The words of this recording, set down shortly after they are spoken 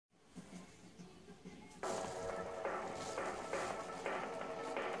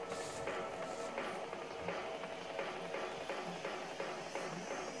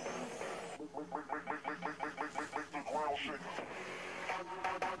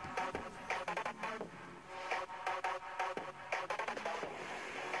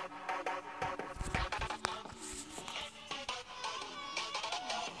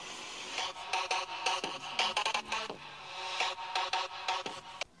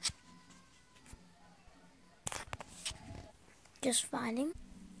Just finding.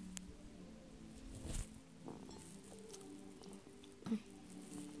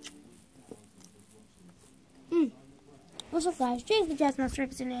 What's up, guys? James the Jazz Master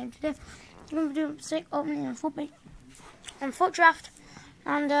representing here today. I'm going to do a sick opening on foot draft.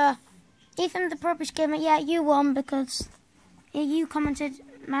 And Ethan the Purpose Gamer, yeah, you won because you commented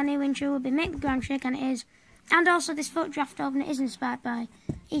my new intro would be Make the Ground Shake, and it is. And also this foot draft opener is inspired by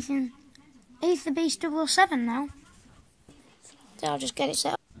Ethan the Beast 007 now. So I'll just get it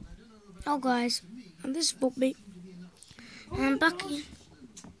set up. Oh guys, and this is Footbeat. And I'm back again.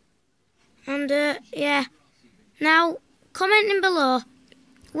 And yeah. Now, commenting below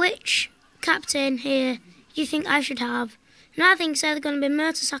which captain here you think I should have. And I think it's either going to be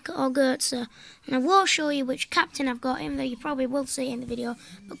Mertesacker or Goetze. And I will show you which captain I've got, even though you probably will see it in the video.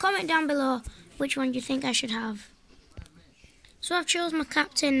 But comment down below which one you think I should have. So I've chosen my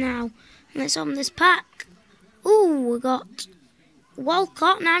captain now. And let's open this pack. Ooh, we got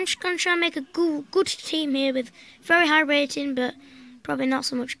Walcott. Now I'm just going to try and make a good team here with very high rating, but probably not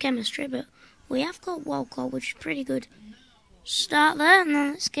so much chemistry. But we have got Walcott, which is pretty good. Start there, and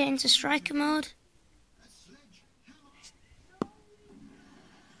then let's get into striker mode.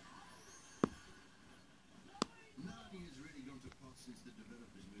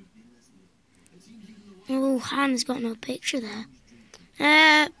 Oh, Han's got no picture there.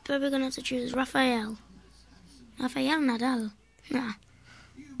 Probably going to have to choose Rafael Nadal. Nah.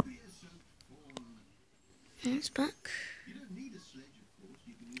 That's back.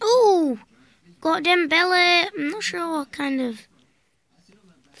 Oh! Got Dembele. I'm not sure what kind of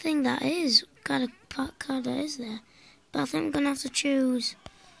thing that is. What kind of pack card that is there. But I think I'm going to have to choose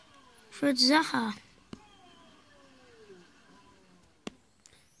Fred Zaha.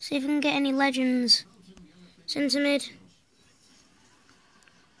 See if we can get any legends. Centre mid.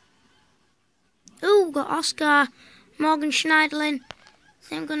 Oh, got Oscar. Morgan Schneiderlin. I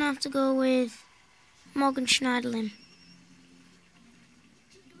think I'm going to have to go with Morgan Schneiderlin.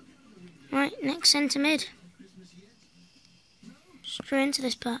 Right, next centre mid. Straight into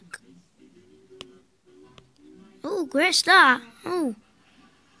this pack. Oh, great start. Oh.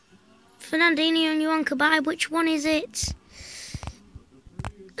 Fernandinho and Yohan Cabaye. Which one is it?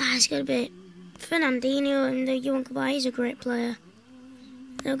 It's got to be Fernandinho, and the Yohan Cabaye is a great player.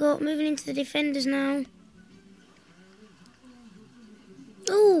 They'll go moving into the defenders now.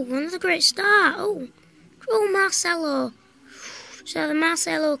 Oh, another great start. Oh, Marcelo. So the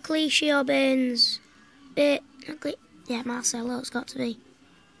Marcelo, Clichy or Baines? Yeah, Marcelo, it's got to be.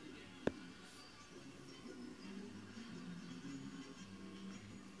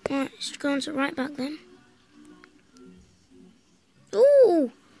 Right, let's go on to right back then.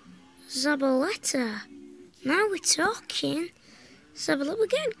 Ooh, Zabaleta. Now we're talking. Zabaleta, we're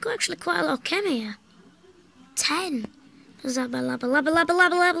getting actually quite a lot of chem here. 10 for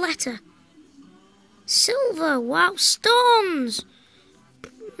Zabaleta. Silver, wow, Stones.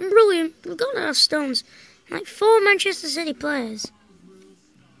 Brilliant, we've got to have Stones. Like 4 Manchester City players.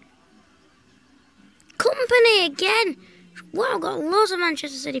 Company again. Wow, got loads of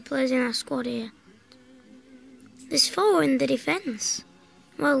Manchester City players in our squad here. There's 4 in the defence.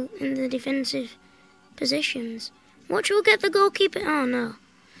 Well, in the defensive positions. What, we'll get the goalkeeper? Oh no.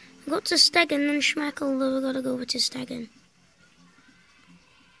 We've got to Stegen and Schmeichel, though we've got to go over to Stegen.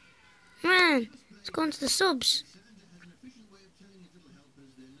 Man, let's go on to the subs.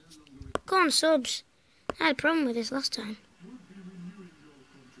 Go on, subs. I had a problem with this last time.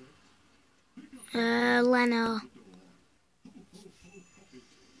 Leno.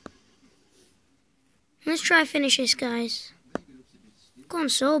 Let's try finish this, guys. Go on,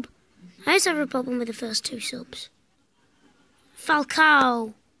 sub. I used to have a problem with the first 2 subs.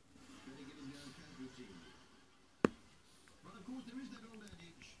 Falcao.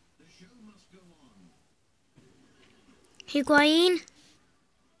 Higuain.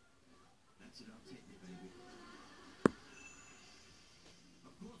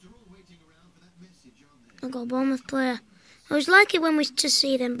 I got a Bournemouth player. I always like it when we just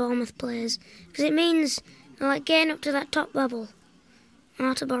see them Bournemouth players, because it means they're like getting up to that top level.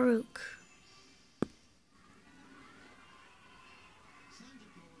 Artur Baruch.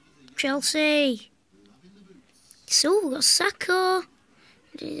 Chelsea. So we've got Sacco.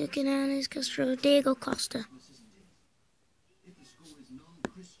 Diego Castro. Diego Costa.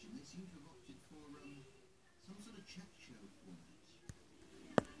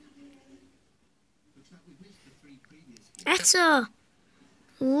 Eto'o.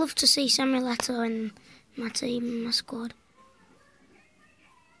 Love to see Samuel Eto'o in my team, my squad.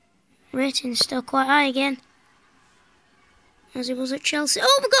 Rating's still quite high again, as he was at Chelsea.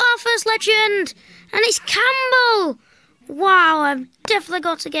 Oh, we got our first legend! And it's Campbell! Wow, I've definitely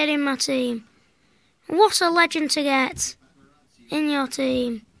got to get in my team. What a legend to get in your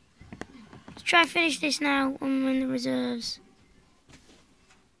team. Let's try and finish this now and win the reserves.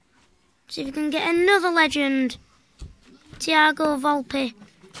 See if we can get another legend. Thiago Volpe.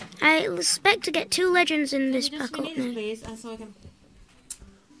 I expect to get 2 legends in this pack up now.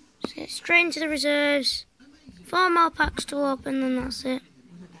 Let's get straight into the reserves. 4 more packs to open, then that's it.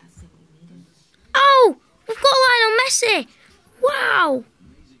 Oh! We've got Lionel Messi! Wow!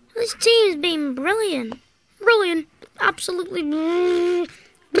 This team's been brilliant. Brilliant. Absolutely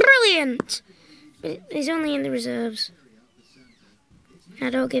brilliant. But he's only in the reserves. I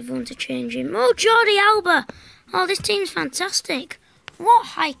don't give one to change him. Oh, Jordi Alba! Oh, this team's fantastic. What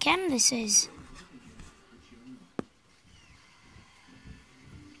high chem this is.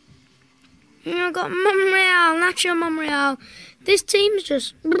 I've got Monreal, Nacho Monreal. This team's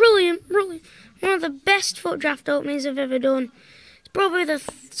just brilliant, brilliant. One of the best foot draft openings I've ever done. It's probably the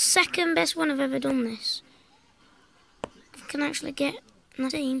second best one I've ever done this. I can actually get my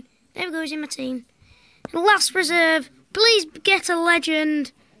team. There we go, he's in my team. Last reserve. Please get a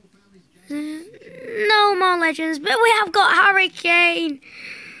legend. No more legends, but we have got Harry Kane.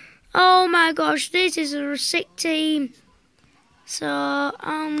 Oh my gosh, this is a sick team. So,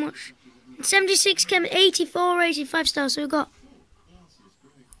 how much? 76 chem, 84, 85 stars. So we've got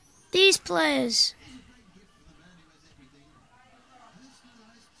these players.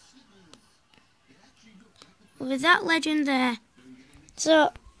 With that legend there.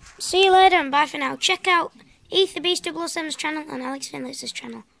 So, see you later and bye for now. Check out EtherBeast007's channel and Alex Finlitz's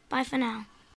channel. Bye for now.